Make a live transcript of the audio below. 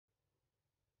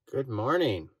Good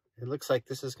morning. It looks like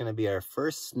this is going to be our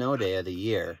first snow day of the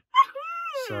year.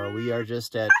 So we are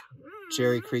just at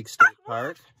Cherry Creek State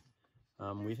Park.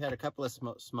 We've had a couple of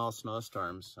small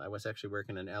snowstorms. I was actually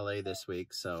working in LA this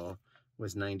week, so it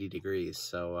was 90 degrees.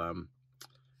 So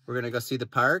we're going to go see the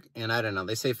park, and I don't know,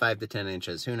 they say 5 to 10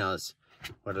 inches. Who knows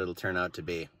what it'll turn out to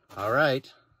be. All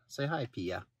right. Say hi,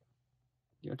 Pia.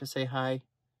 You want to say hi?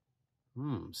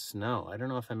 Snow. I don't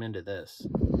know if I'm into this.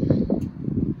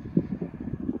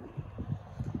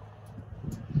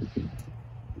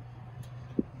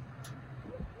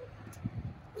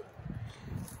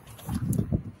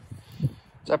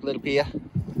 What's up, little Pia?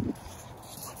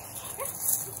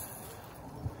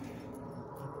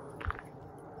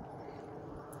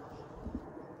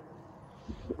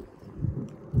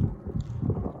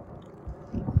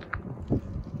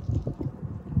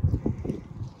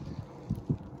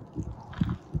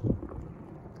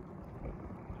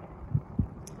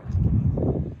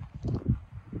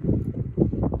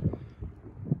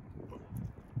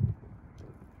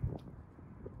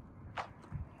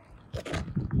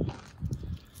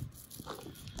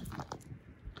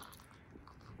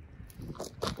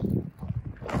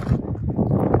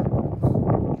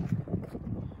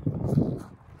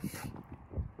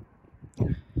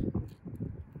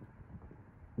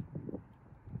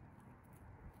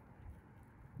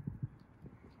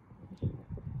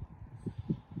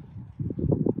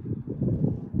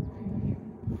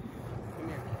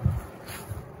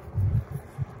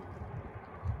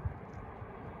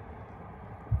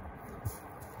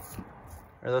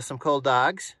 Are those some cold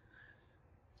dogs?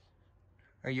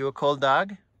 Are you a cold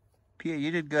dog? Pia, you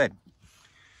did good.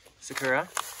 Sakura,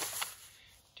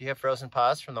 do you have frozen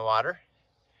paws from the water?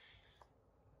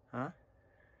 Huh?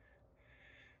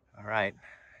 All right,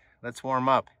 let's warm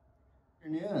up.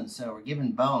 Afternoon, so we're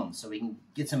giving bones so we can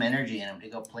get some energy in them to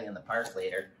go play in the park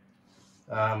later.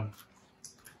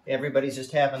 Everybody's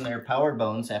just having their power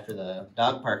bones after the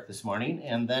dog park this morning,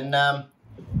 and then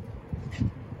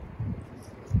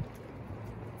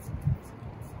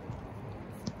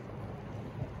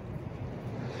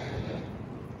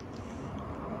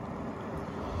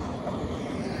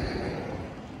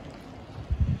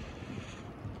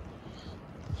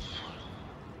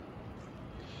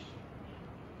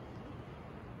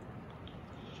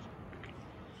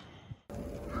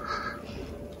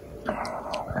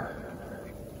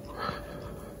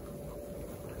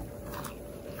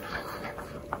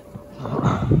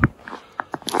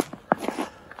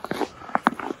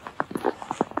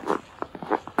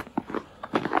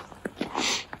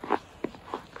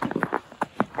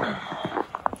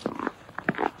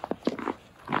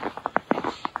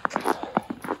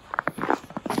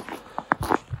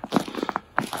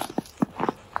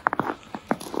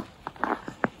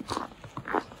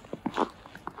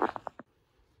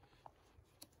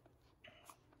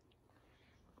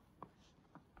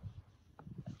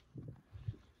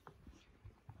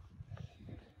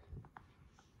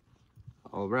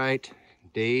all right,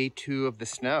 day 2 of the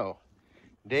snow.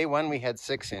 Day 1 we had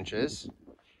 6 inches,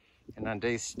 and on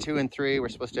days 2 and 3 we're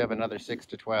supposed to have another 6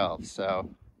 to 12. So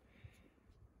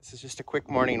this is just a quick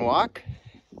morning walk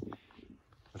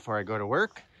before I go to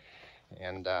work.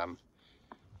 And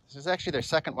this is actually their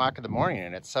second walk of the morning,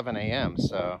 and it's 7 a.m.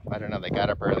 So I don't know, they got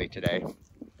up early today.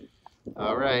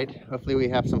 All right, hopefully we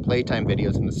have some playtime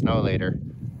videos in the snow later.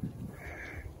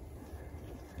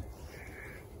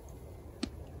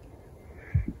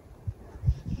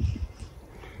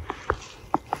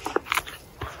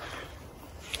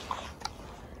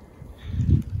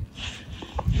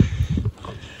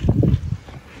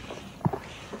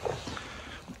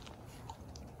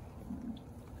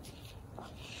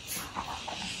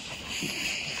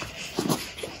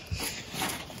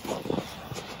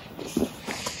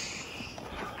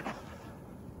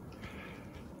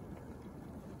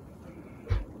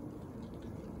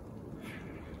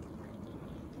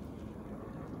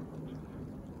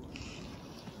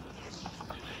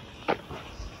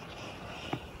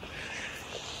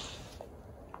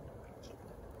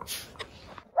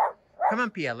 Come on,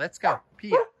 Pia, let's go.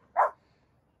 Pia.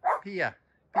 Pia.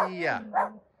 Pia.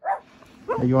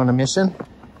 Are you on a mission? What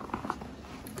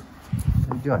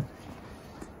are you doing?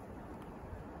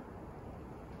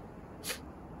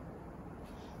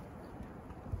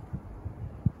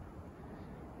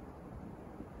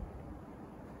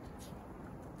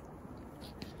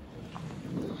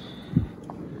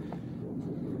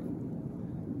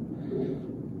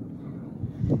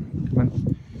 Come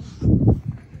on.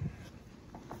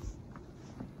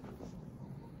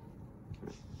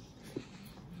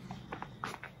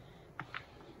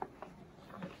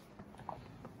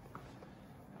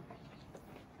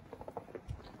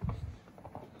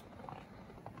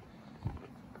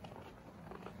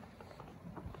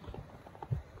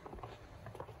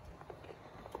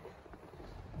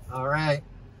 All right,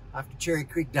 off to Cherry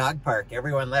Creek Dog Park.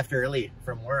 Everyone left early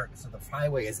from work, so the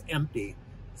highway is empty.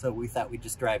 So we thought we'd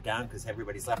just drive down because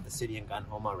everybody's left the city and gone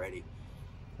home already.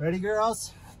 Ready,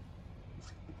 girls?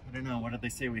 I don't know, what did they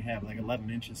say we have? Like 11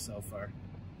 inches so far.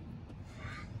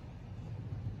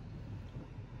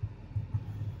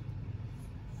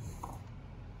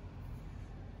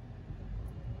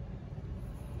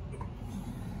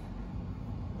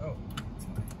 Oh,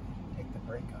 take the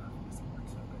brake off. It doesn't work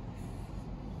so good.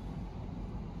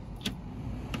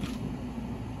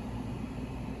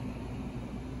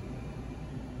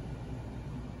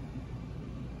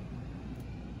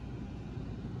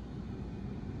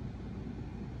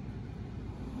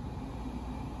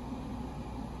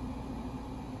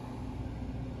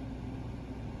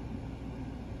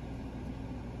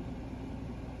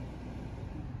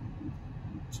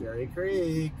 Cherry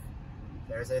Creek.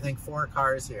 There's, I think, 4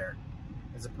 cars here,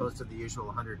 as opposed to the usual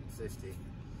 150.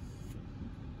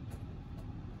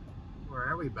 Where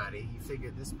are we, buddy? You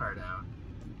figured this part out.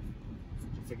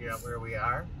 Did you figure out where we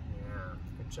are? Yeah,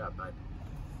 good job, bud.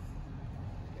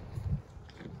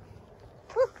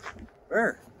 Woo!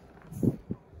 Burr.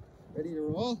 Ready to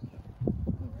roll? All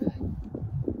right.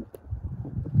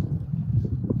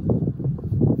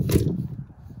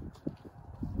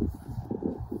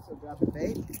 So drop a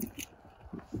bait.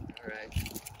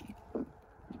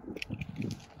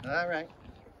 All right.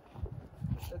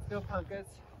 Let's go, Punkus.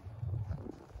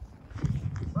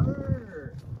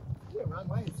 Burr. You went wrong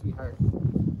way, sweetheart.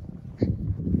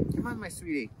 Come on, my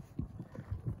sweetie.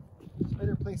 There's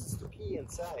better places to pee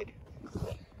inside.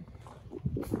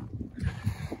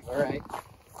 All right.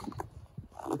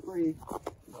 You're free.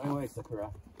 Wrong way,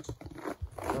 Sakura.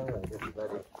 All right,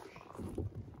 everybody.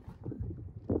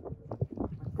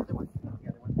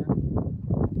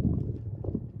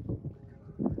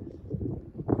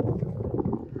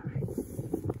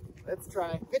 Let's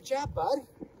try. Good job, bud.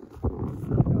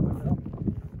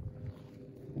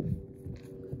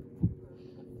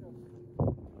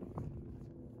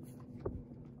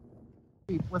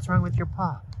 What's wrong with your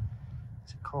paw?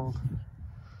 Is it cold?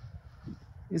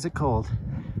 Is it cold?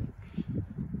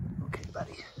 Okay,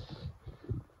 buddy.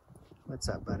 What's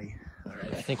up, buddy? All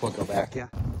right, I think we'll go back, yeah?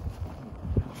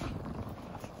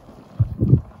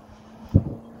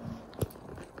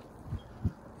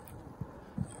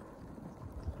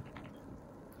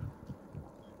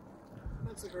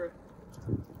 Let's go.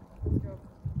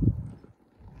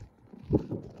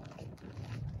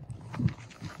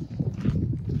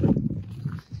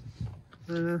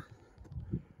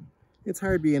 It's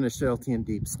hard being a Sheltie in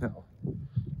deep snow.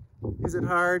 Is it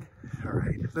hard? All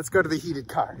right, let's go to the heated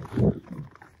car.